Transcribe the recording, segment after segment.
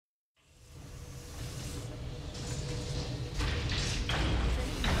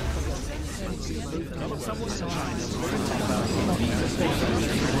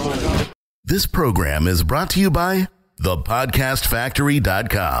This program is brought to you by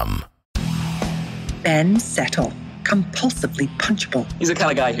thepodcastfactory.com. Ben Settle, compulsively punchable. He's the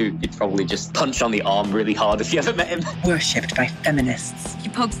kind of guy who you'd probably just punch on the arm really hard if you ever met him. Worshipped by feminists. He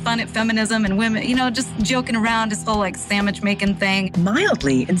pokes fun at feminism and women, just joking around, his whole sandwich making thing.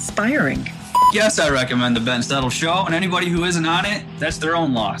 Mildly inspiring. Yes, I recommend the Ben Settle Show, and anybody who isn't on it, that's their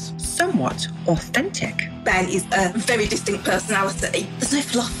own loss. Somewhat authentic. Ben is a very distinct personality. There's no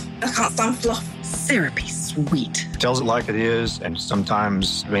fluff. I can't stand fluff. Syrupy sweet. Tells it like it is, and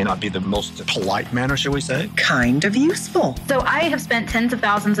sometimes may not be the most polite manner, shall we say. Kind of useful. So I have spent tens of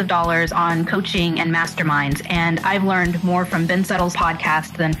thousands of dollars on coaching and masterminds, and I've learned more from Ben Settle's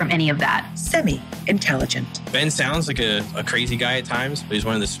podcast than from any of that. Semi-intelligent. Ben sounds like a crazy guy at times, but he's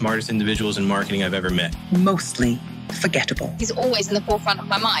one of the smartest individuals in marketing I've ever met. Mostly forgettable. He's always in the forefront of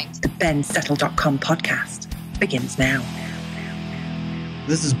my mind. The BenSettle.com podcast begins now.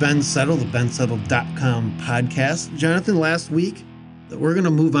 This is Ben Settle, the BenSettle.com podcast. Jonathan, last week, we're going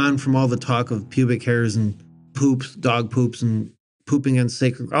to move on from all the talk of pubic hairs and poops, dog poops, and pooping on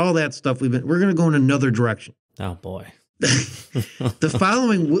sacred, all that stuff. We're going to go in another direction. Oh, boy. The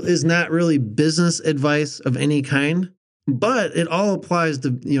following is not really business advice of any kind, but it all applies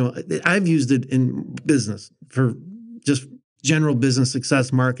to, I've used it in business for just general business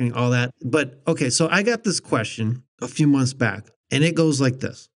success, marketing, all that. But, okay, so I got this question a few months back. And it goes like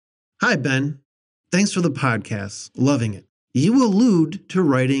this. Hi, Ben. Thanks for the podcast. Loving it. You allude to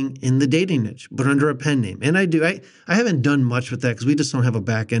writing in the dating niche, but under a pen name. And I do. I haven't done much with that because we just don't have a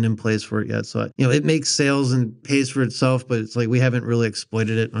back end in place for it yet. So, it makes sales and pays for itself, but it's like we haven't really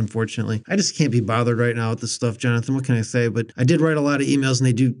exploited it, unfortunately. I just can't be bothered right now with this stuff, Jonathan. What can I say? But I did write a lot of emails, and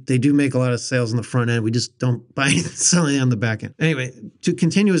they do make a lot of sales on the front end. We just don't buy selling on the back end. Anyway, to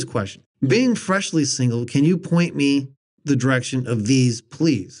continue his question. Being freshly single, can you point me the direction of these,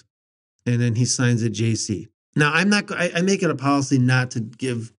 please? And then he signs it JC. Now, I make it a policy not to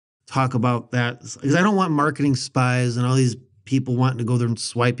talk about that because I don't want marketing spies and all these people wanting to go there and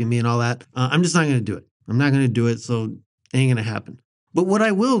swiping me and all that. I'm just not going to do it. I'm not going to do it, so it ain't going to happen. But what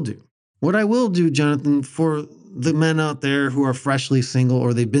I will do, Jonathan, for the men out there who are freshly single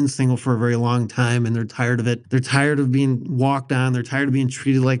or they've been single for a very long time and they're tired of it. They're tired of being walked on. They're tired of being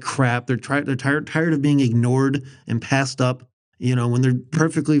treated like crap. They're tired of being ignored and passed up, when they're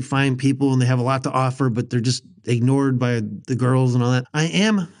perfectly fine people and they have a lot to offer, but they're just ignored by the girls and all that. I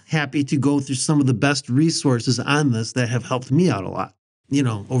am happy to go through some of the best resources on this that have helped me out a lot,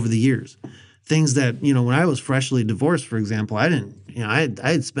 over the years. Things that, when I was freshly divorced, for example, I didn't, I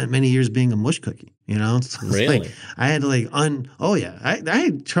had spent many years being a mush cookie, So really? I had to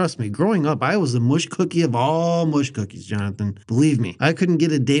I trust me, growing up, I was the mush cookie of all mush cookies, Jonathan. Believe me, I couldn't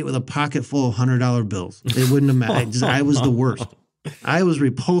get a date with a pocket full of $100 bills. It wouldn't have mattered. I was the worst. I was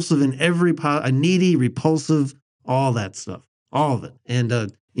repulsive in every needy, repulsive, all that stuff, all of it. And,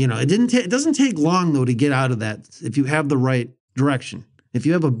 it doesn't take long, though, to get out of that if you have the right direction. If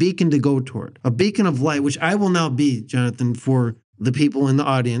you have a beacon to go toward, a beacon of light, which I will now be, Jonathan, for the people in the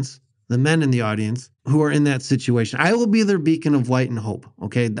audience, the men in the audience who are in that situation. I will be their beacon of light and hope,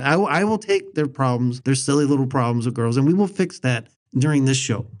 okay? I will take their problems, their silly little problems with girls, and we will fix that during this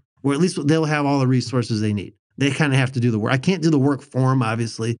show, or at least they'll have all the resources they need. They kind of have to do the work. I can't do the work for them,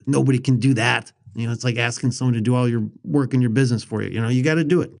 obviously. Nobody can do that. It's like asking someone to do all your work in your business for you. You got to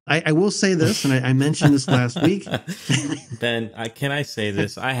do it. I will say this, and I mentioned this last week. Ben, can I say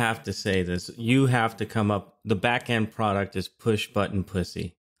this? I have to say this. You have to come up. The back end product is push button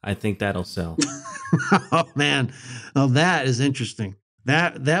pussy. I think that'll sell. Oh, man. Well, that is interesting.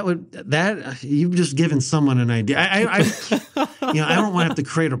 You've just given someone an idea. I don't want to have to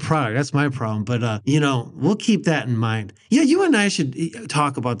create a product. That's my problem. But, we'll keep that in mind. Yeah, you and I should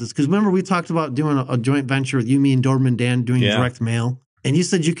talk about this because remember we talked about doing a joint venture with you, me, and Doberman Dan doing direct mail. And you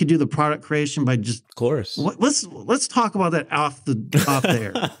said you could do the product creation by just... Of course. Let's talk about that off the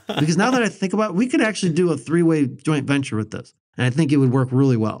air. Because now that I think about it, we could actually do a 3-way joint venture with this. And I think it would work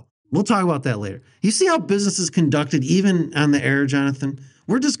really well. We'll talk about that later. You see how business is conducted even on the air, Jonathan?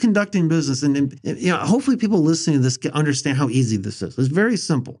 We're just conducting business. And hopefully people listening to this can understand how easy this is. It's very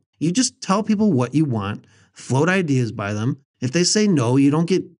simple. You just tell people what you want, float ideas by them. If they say no, you don't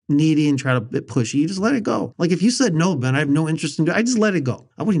get needy and try to push it. You just let it go. Like if you said, no, Ben, I have no interest in it, I just let it go.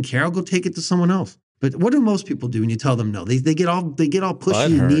 I wouldn't care. I'll go take it to someone else. But what do most people do when you tell them no? They get all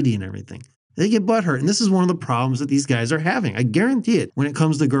pushy and needy and everything. They get butthurt. And this is one of the problems that these guys are having. I guarantee it when it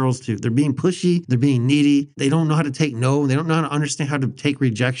comes to girls too. They're being pushy. They're being needy. They don't know how to take no. They don't know how to understand how to take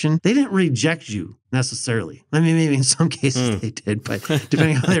rejection. They didn't reject you necessarily. I mean, maybe in some cases they did, but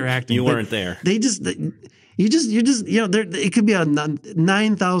depending on how they're acting. You weren't there. They just... it could be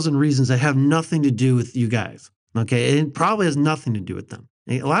 9,000 reasons that have nothing to do with you guys. Okay. It probably has nothing to do with them.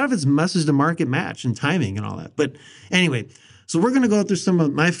 A lot of it's message to market match and timing and all that. But anyway, so we're going to go through some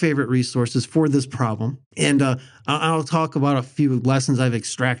of my favorite resources for this problem. And I'll talk about a few lessons I've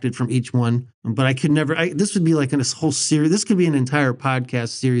extracted from each one. But I could never, this would be like a whole series. This could be an entire podcast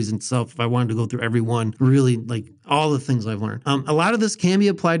series in itself if I wanted to go through every one, really like all the things I've learned. A lot of this can be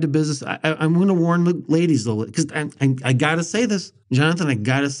applied to business. I'm going to warn the ladies though, because I got to say this, Jonathan, I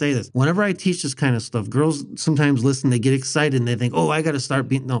got to say this. Whenever I teach this kind of stuff, girls sometimes listen, they get excited and they think, oh, I got to start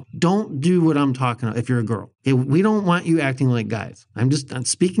being, no, don't do what I'm talking about if you're a girl. Okay, we don't want you acting like guys. I'm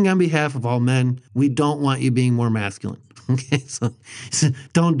speaking on behalf of all men. We don't want you being more masculine. Okay, so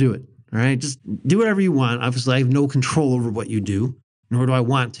don't do it. All right, just do whatever you want. Obviously, I have no control over what you do, nor do I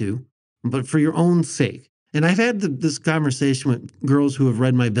want to, but for your own sake. And I've had this conversation with girls who have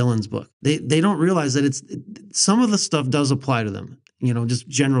read my villains book. They don't realize that some of the stuff does apply to them, just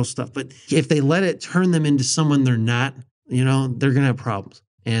general stuff. But if they let it turn them into someone they're not, they're going to have problems.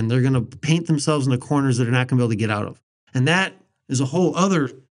 And they're going to paint themselves in the corners that they're not going to be able to get out of. And that is a whole other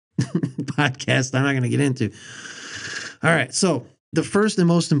podcast I'm not going to get into. All right, so the first and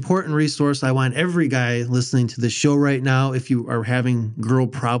most important resource I want every guy listening to this show right now, if you are having girl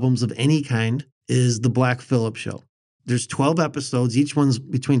problems of any kind, is The Black Phillip Show. There's 12 episodes. Each one's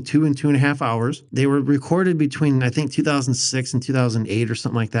between 2 and 2.5 hours. They were recorded between, I think, 2006 and 2008 or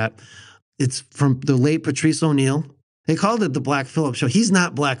something like that. It's from the late Patrice O'Neal. They called it The Black Phillip Show. He's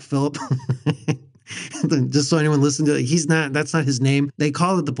not Black Phillip. Just so anyone listening to it, that's not his name. They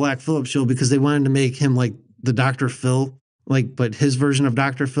called it The Black Phillip Show because they wanted to make him like the Dr. Phil, but his version of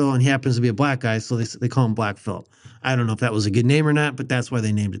Dr. Phil, and he happens to be a black guy, so they call him Black Phillip. I don't know if that was a good name or not, but that's why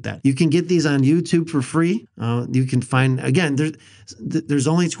they named it that. You can get these on YouTube for free. You can find, again, there's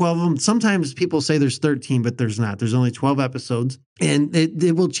only 12 of them. Sometimes people say there's 13, but there's not. There's only 12 episodes, and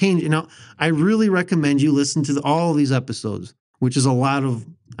it will change. I really recommend you listen to all of these episodes, which is a lot of,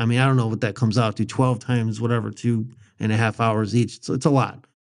 I don't know what that comes out to, 12 times whatever, 2.5 hours each. So it's a lot.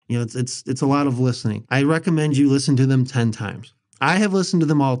 It's a lot of listening. I recommend you listen to them 10 times. I have listened to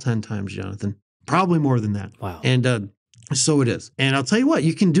them all 10 times, Jonathan. Probably more than that. Wow. And so it is. And I'll tell you what,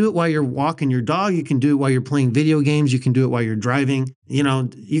 you can do it while you're walking your dog. You can do it while you're playing video games. You can do it while you're driving. You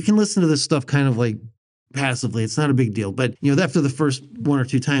can listen to this stuff kind of like passively. It's not a big deal. But, after the first 1 or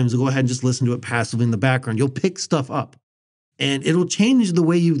 2 times, go ahead and just listen to it passively in the background. You'll pick stuff up. And it'll change the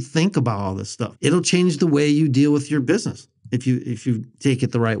way you think about all this stuff. It'll change the way you deal with your business if you take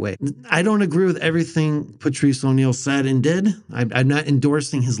it the right way. I don't agree with everything Patrice O'Neal said and did. I'm not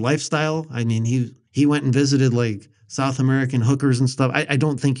endorsing his lifestyle. He went and visited like South American hookers and stuff. I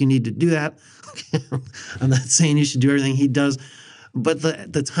don't think you need to do that. I'm not saying you should do everything he does, but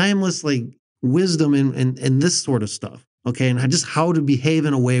the timeless like wisdom in this sort of stuff. Okay, and just how to behave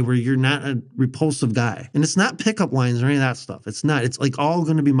in a way where you're not a repulsive guy. And it's not pickup lines or any of that stuff. It's not. It's like all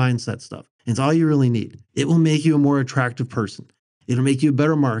going to be mindset stuff. It's all you really need. It will make you a more attractive person. It'll make you a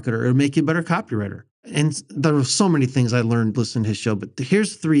better marketer. It'll make you a better copywriter. And there were so many things I learned listening to his show, but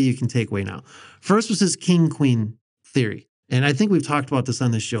here's 3 you can take away now. First was his king-queen theory. And I think we've talked about this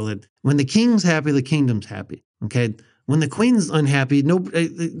on this show, that when the king's happy, the kingdom's happy. Okay, when the queen's unhappy,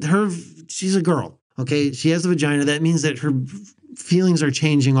 she's a girl. Okay, she has a vagina. That means that her feelings are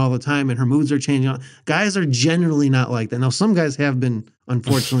changing all the time and her moods are changing. Guys are generally not like that. Now, some guys have been,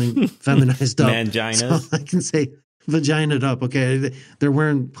 unfortunately, feminized up. Manginas. So I can say vaginaed up, okay? They're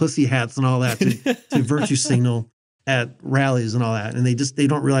wearing pussy hats and all that to virtue signal at rallies and all that. And they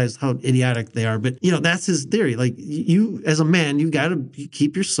don't realize how idiotic they are. But, that's his theory. Like, you, as a man, you got to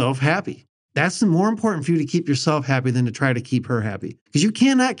keep yourself happy. That's more important for you to keep yourself happy than to try to keep her happy, because you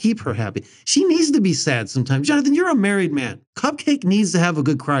cannot keep her happy. She needs to be sad sometimes. Jonathan, you're a married man. Cupcake needs to have a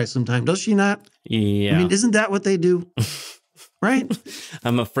good cry sometime, does she not? Yeah. Isn't that what they do? Right?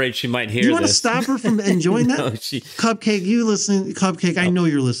 I'm afraid she might hear this. You want to stop her from enjoying that? No, Cupcake, you listen. Cupcake, I know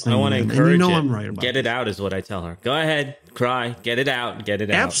you're listening. I want to encourage and it. I'm right about Get it out is what I tell her. Go ahead, cry, get it out, get it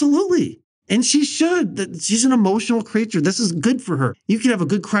out. Absolutely. And she should. She's an emotional creature. This is good for her. You can have a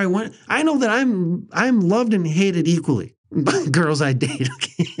good cry. I know that I'm loved and hated equally by girls I date.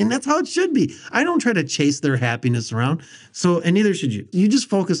 Okay? And that's how it should be. I don't try to chase their happiness around. And neither should you. You just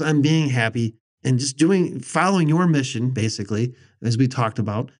focus on being happy and just following your mission, basically, as we talked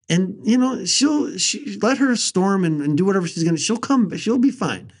about. And, she let her storm and do whatever she'll be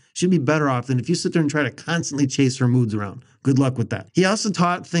fine. She'd be better off than if you sit there and try to constantly chase her moods around. Good luck with that. He also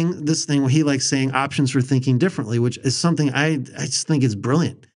taught this thing where he likes saying options for thinking differently, which is something I just think is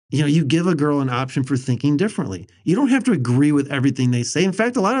brilliant. You give a girl an option for thinking differently. You don't have to agree with everything they say. In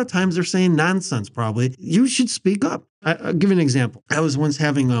fact, a lot of times they're saying nonsense probably. You should speak up. I'll give you an example. I was once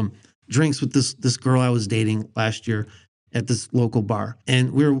having drinks with this girl I was dating last year at this local bar.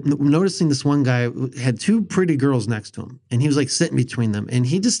 And we were noticing this one guy had two pretty girls next to him. And he was like sitting between them. And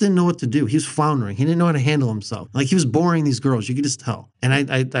he just didn't know what to do. He was floundering. He didn't know how to handle himself. Like he was boring these girls. You could just tell. And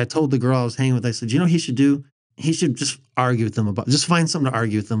I told the girl I was hanging with, I said, you know what he should do? He should just argue with them about, just find something to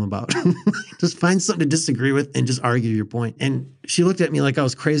argue with them about. Just find something to disagree with and just argue your point. And she looked at me like I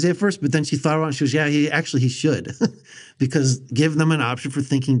was crazy at first, but then she thought about it. She goes, yeah, he should. Because give them an option for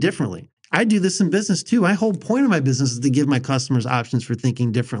thinking differently. I do this in business too. My whole point of my business is to give my customers options for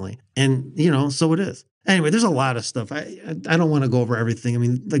thinking differently. And, so it is. Anyway, there's a lot of stuff. I don't want to go over everything. I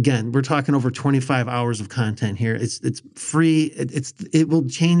mean, again, we're talking over 25 hours of content here. It's free. It will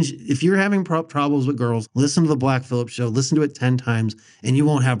change. If you're having problems with girls, listen to the Black Phillip Show. Listen to it 10 times, and you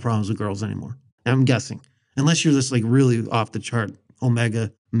won't have problems with girls anymore. I'm guessing. Unless you're just like really off the chart,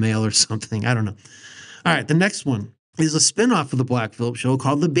 omega male or something. I don't know. All right, the next one is a spinoff of the Black Phillip Show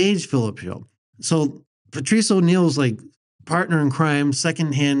called the Beige Phillip Show. So Patrice O'Neal's like partner in crime,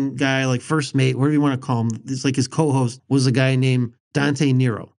 secondhand guy, like first mate, whatever you want to call him. It's like his co-host was a guy named Dante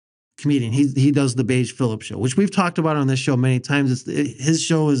Nero, comedian. He does the Beige Phillip Show, which we've talked about on this show many times. His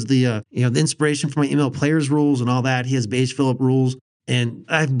show is the inspiration for my email players rules and all that. He has Beige Phillip rules. And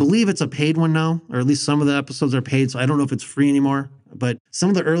I believe it's a paid one now, or at least some of the episodes are paid. So I don't know if it's free anymore, but some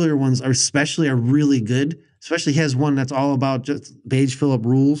of the earlier ones are really good. Especially he has one that's all about just Beige Phillip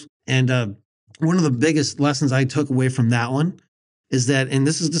rules. And one of the biggest lessons I took away from that one is that, and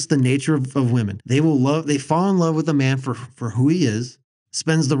this is just the nature of women, they fall in love with a man for who he is,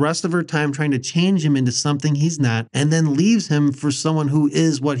 spends the rest of her time trying to change him into something he's not, and then leaves him for someone who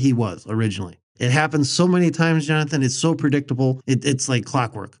is what he was originally. It happens so many times, Jonathan. It's so predictable. It's like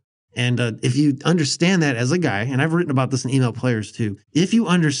clockwork. And if you understand that as a guy, and I've written about this in email players too, if you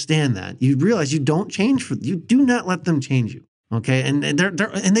understand that, you realize you don't change you do not let them change you. Okay. And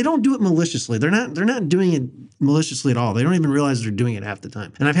they don't do it maliciously. They're not doing it maliciously at all. They don't even realize they're doing it half the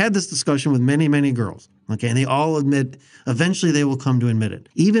time. And I've had this discussion with many, many girls. Okay. And they all admit, eventually they will come to admit it.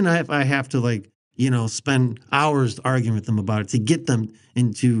 Even if I have to spend hours arguing with them about it to get them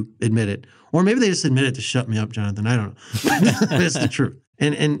to admit it. Or maybe they just admit it to shut me up, Jonathan. I don't know. That's the truth.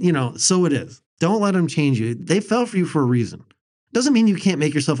 And so it is. Don't let them change you. They fell for you for a reason. Doesn't mean you can't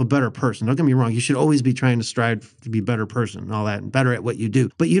make yourself a better person. Don't get me wrong. You should always be trying to strive to be a better person and all that and better at what you do.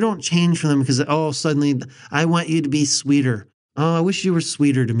 But you don't change for them because, suddenly I want you to be sweeter. Oh, I wish you were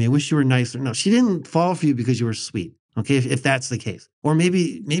sweeter to me. I wish you were nicer. No, she didn't fall for you because you were sweet. Okay, if that's the case. Or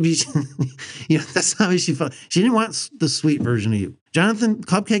maybe that's how she felt. She didn't want the sweet version of you. Jonathan,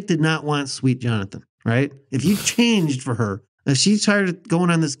 Cupcake did not want sweet Jonathan, right? If you changed for her, if she started going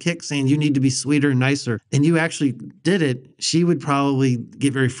on this kick saying you need to be sweeter and nicer, and you actually did it, she would probably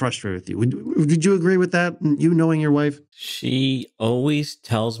get very frustrated with you. Would you agree with that, you knowing your wife? She always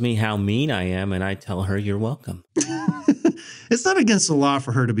tells me how mean I am, and I tell her you're welcome. It's not against the law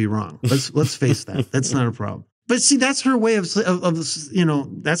for her to be wrong. Let's face that. That's not a problem. But see, that's her way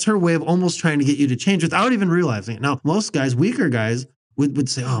that's her way of almost trying to get you to change without even realizing it. Now, most guys, weaker guys, would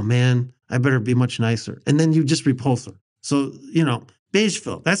say, oh man, I better be much nicer. And then you just repulse her. So, Beige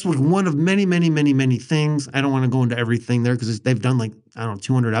Phil, that's one of many, many, many, many things. I don't want to go into everything there because they've done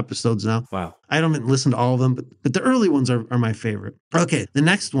 200 episodes now. Wow. I don't listen to all of them, but the early ones are my favorite. Okay, the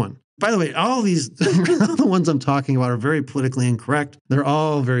next one. By the way, all these, all the ones I'm talking about are very politically incorrect. They're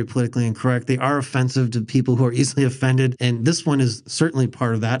all very politically incorrect. They are offensive to people who are easily offended. And this one is certainly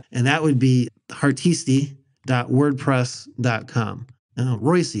part of that. And that would be heartisti.wordpress.com.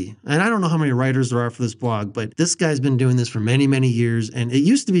 Royce, and I don't know how many writers there are for this blog, but this guy's been doing this for many, many years. And it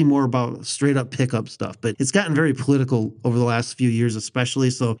used to be more about straight up pickup stuff, but it's gotten very political over the last few years,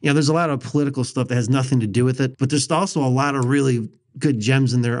 especially. So, there's a lot of political stuff that has nothing to do with it, but there's also a lot of really good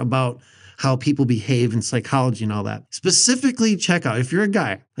gems in there about how people behave in psychology and all that. Specifically, check out, if you're a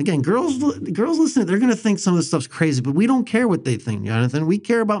guy, again, girls listen, they're going to think some of this stuff's crazy, but we don't care what they think, Jonathan. We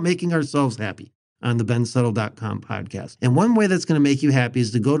care about making ourselves happy on the bensettle.com podcast. And one way that's going to make you happy is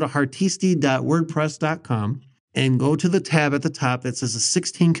to go to heartisti.wordpress.com and go to the tab at the top that says the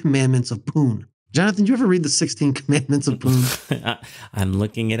 16 Commandments of Poon. Jonathan, did you ever read the 16 Commandments of Poon? I'm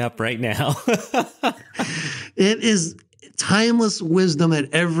looking it up right now. It is timeless wisdom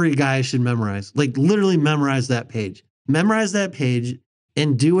that every guy should memorize. Like literally memorize that page. Memorize that page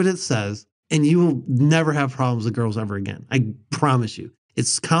and do what it says, and you will never have problems with girls ever again. I promise you.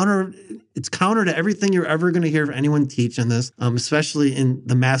 It's counter to everything you're ever going to hear anyone teach on this, especially in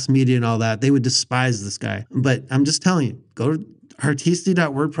the mass media and all that. They would despise this guy. But I'm just telling you, go to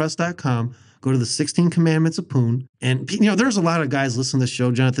artisti.wordpress.com, go to the 16 Commandments of Poon. And, there's a lot of guys listening to this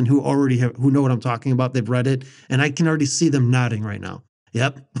show, Jonathan, who know what I'm talking about. They've read it, and I can already see them nodding right now.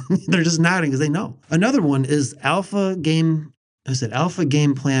 Yep. They're just nodding because they know. Another one is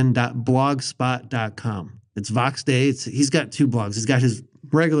alphagameplan.blogspot.com. It's Vox Day. He's got two blogs. He's got his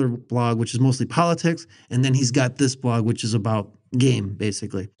regular blog, which is mostly politics, and then he's got this blog, which is about game,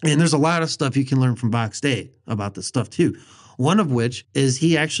 basically. And there's a lot of stuff you can learn from Vox Day about this stuff, too. One of which is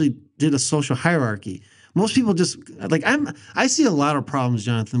he actually did a social hierarchy. Most people just, I see a lot of problems,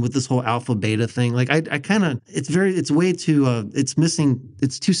 Jonathan, with this whole alpha beta thing. Like, it's too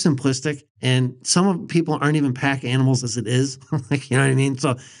simplistic, and some people aren't even pack animals as it is. Like, you know what I mean?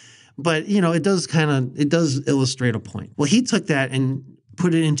 So, but, it does illustrate a point. Well, he took that and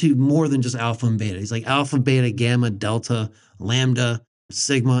put it into more than just alpha and beta. He's like alpha, beta, gamma, delta, lambda,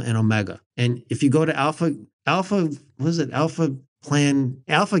 sigma, and omega. And if you go to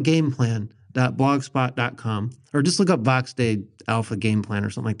alphagameplan.blogspot.com, or just look up Vox Day Alpha Game Plan or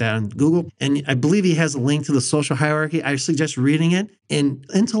something like that on Google. And I believe he has a link to the social hierarchy. I suggest reading it and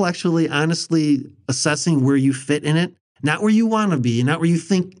intellectually, honestly assessing where you fit in it. Not where you want to be, not where you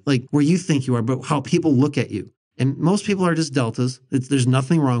think you are, but how people look at you. And most people are just deltas. There's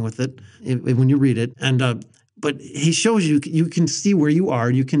nothing wrong with it when you read it. And but he shows you can see where you are,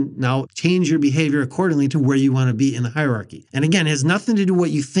 and you can now change your behavior accordingly to where you want to be in the hierarchy. And again, it has nothing to do with what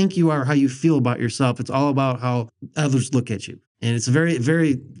you think you are, how you feel about yourself. It's all about how others look at you. And it's a very,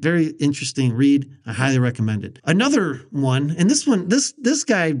 very, very interesting read. I highly recommend it. Another one, and this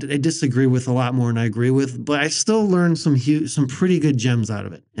guy I disagree with a lot more than I agree with, but I still learned some pretty good gems out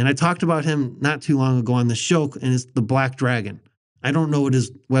of it. And I talked about him not too long ago on the show, and it's the Black Dragon. I don't know what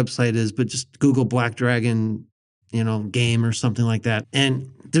his website is, but just Google Black Dragon, game or something like that.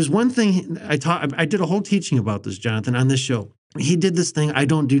 And there's one thing I did a whole teaching about this, Jonathan, on this show. He did this thing, I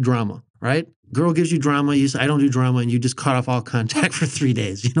don't do drama, right? Girl gives you drama, you say, I don't do drama, and you just cut off all contact for 3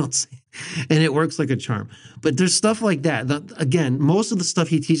 days, you know what I'm saying? And it works like a charm. But there's stuff like that. Again, most of the stuff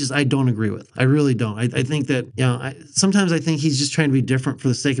he teaches, I don't agree with. I really don't. I think that, sometimes I think he's just trying to be different for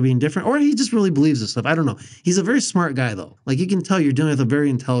the sake of being different, or he just really believes this stuff. I don't know. He's a very smart guy, though. Like, you can tell you're dealing with a very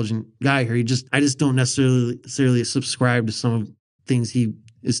intelligent guy here. I just don't necessarily subscribe to some of the things he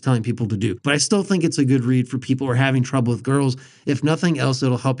is telling people to do. But I still think it's a good read for people who are having trouble with girls. If nothing else,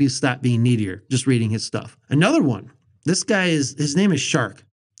 it'll help you stop being needier, just reading his stuff. Another one, his name is Shark.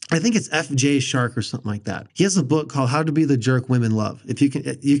 I think it's FJ Shark or something like that. He has a book called How to Be the Jerk Women Love. If you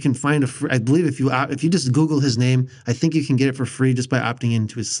can find I believe if you just Google his name, I think you can get it for free just by opting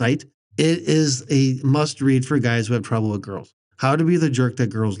into his site. It is a must read for guys who have trouble with girls. How to Be the Jerk That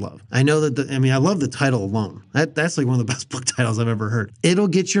Girls Love. I know that, I love the title alone. That's like one of the best book titles I've ever heard. It'll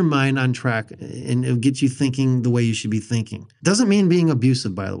get your mind on track, and it'll get you thinking the way you should be thinking. Doesn't mean being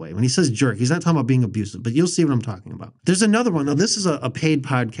abusive, by the way. When he says jerk, he's not talking about being abusive, but you'll see what I'm talking about. There's another one. Now, this is a paid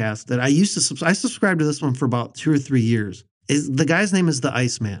podcast that I subscribed to this one for about 2 or 3 years. The guy's name is The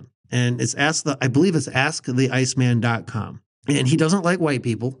Iceman, and I believe it's asktheiceman.com. And he doesn't like white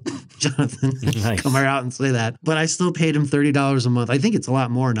people, Jonathan. Nice. Come right out and say that. But I still paid him $30 a month. I think it's a lot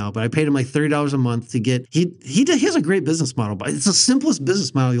more now, but I paid him like $30 a month to get. He has a great business model, but it's the simplest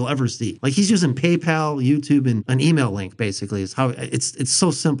business model you'll ever see. Like, he's using PayPal, YouTube, and an email link. Basically, is how it's so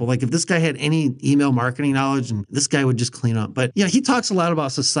simple. Like, if this guy had any email marketing knowledge, and this guy would just clean up. But he talks a lot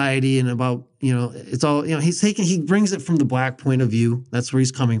about society and about. It's all, he brings it from the black point of view. That's where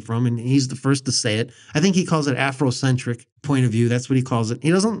he's coming from. And he's the first to say it. I think he calls it Afrocentric point of view. That's what he calls it. I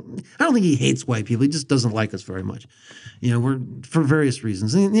don't think he hates white people. He just doesn't like us very much. We're for various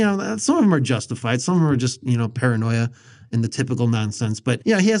reasons. And, some of them are justified. Some of them are just, paranoia and the typical nonsense. But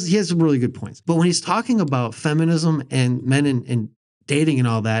he has some really good points. But when he's talking about feminism and men and dating and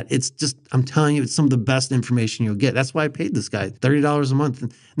all that, it's just, I'm telling you, it's some of the best information you'll get. That's why I paid this guy $30 a month.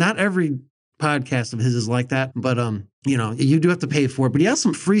 And not every podcast of his is like that, but you do have to pay for it. But he has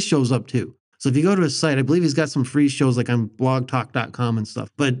some free shows up too. So if you go to his site, I believe he's got some free shows like on blogtalk.com and stuff.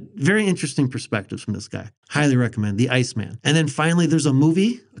 But very interesting perspectives from this guy. Highly recommend The Iceman. And then finally, there's a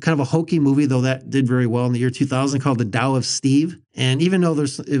movie, kind of a hokey movie, though that did very well in the year 2000, called The Tao of Steve. And even though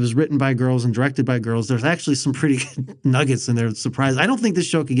it was written by girls and directed by girls, there's actually some pretty good nuggets in there. Surprise! I don't think this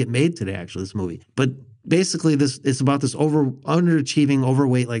show could get made today, actually, this movie. But basically, it's about this underachieving,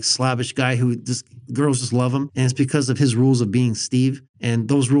 overweight, like Slavish guy who girls just love him. And it's because of his rules of being Steve. And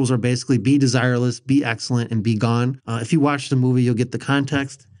those rules are basically be desireless, be excellent, and be gone. If you watch the movie, you'll get the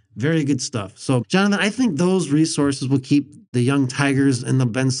context. Very good stuff. So, Jonathan, I think those resources will keep the young tigers in the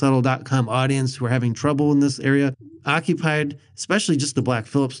bensettle.com audience who are having trouble in this area occupied, especially just the Black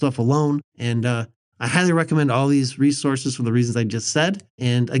Phillip stuff alone. And I highly recommend all these resources for the reasons I just said.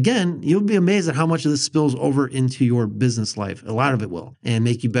 And again, you'll be amazed at how much of this spills over into your business life. A lot of it will, and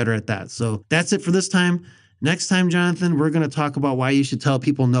make you better at that. So that's it for this time. Next time, Jonathan, we're going to talk about why you should tell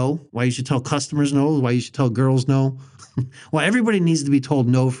people no, why you should tell customers no, why you should tell girls no. Well, everybody needs to be told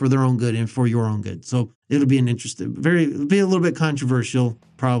no for their own good and for your own good. So it'll be it'll be a little bit controversial,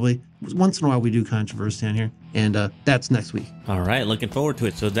 probably. Once in a while, we do controversy on here. And that's next week. All right. Looking forward to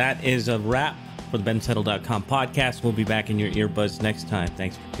it. So that is a wrap for the bensettle.com podcast. We'll be back in your earbuds next time.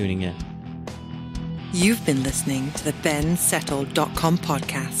 Thanks for tuning in. You've been listening to the bensettle.com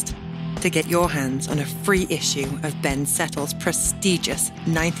podcast. To get your hands on a free issue of Ben Settle's prestigious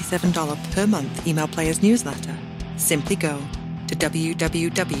 $97 per month email player's newsletter, simply go to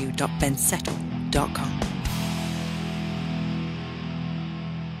www.bensettle.com.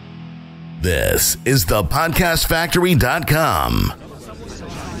 This is thepodcastfactory.com.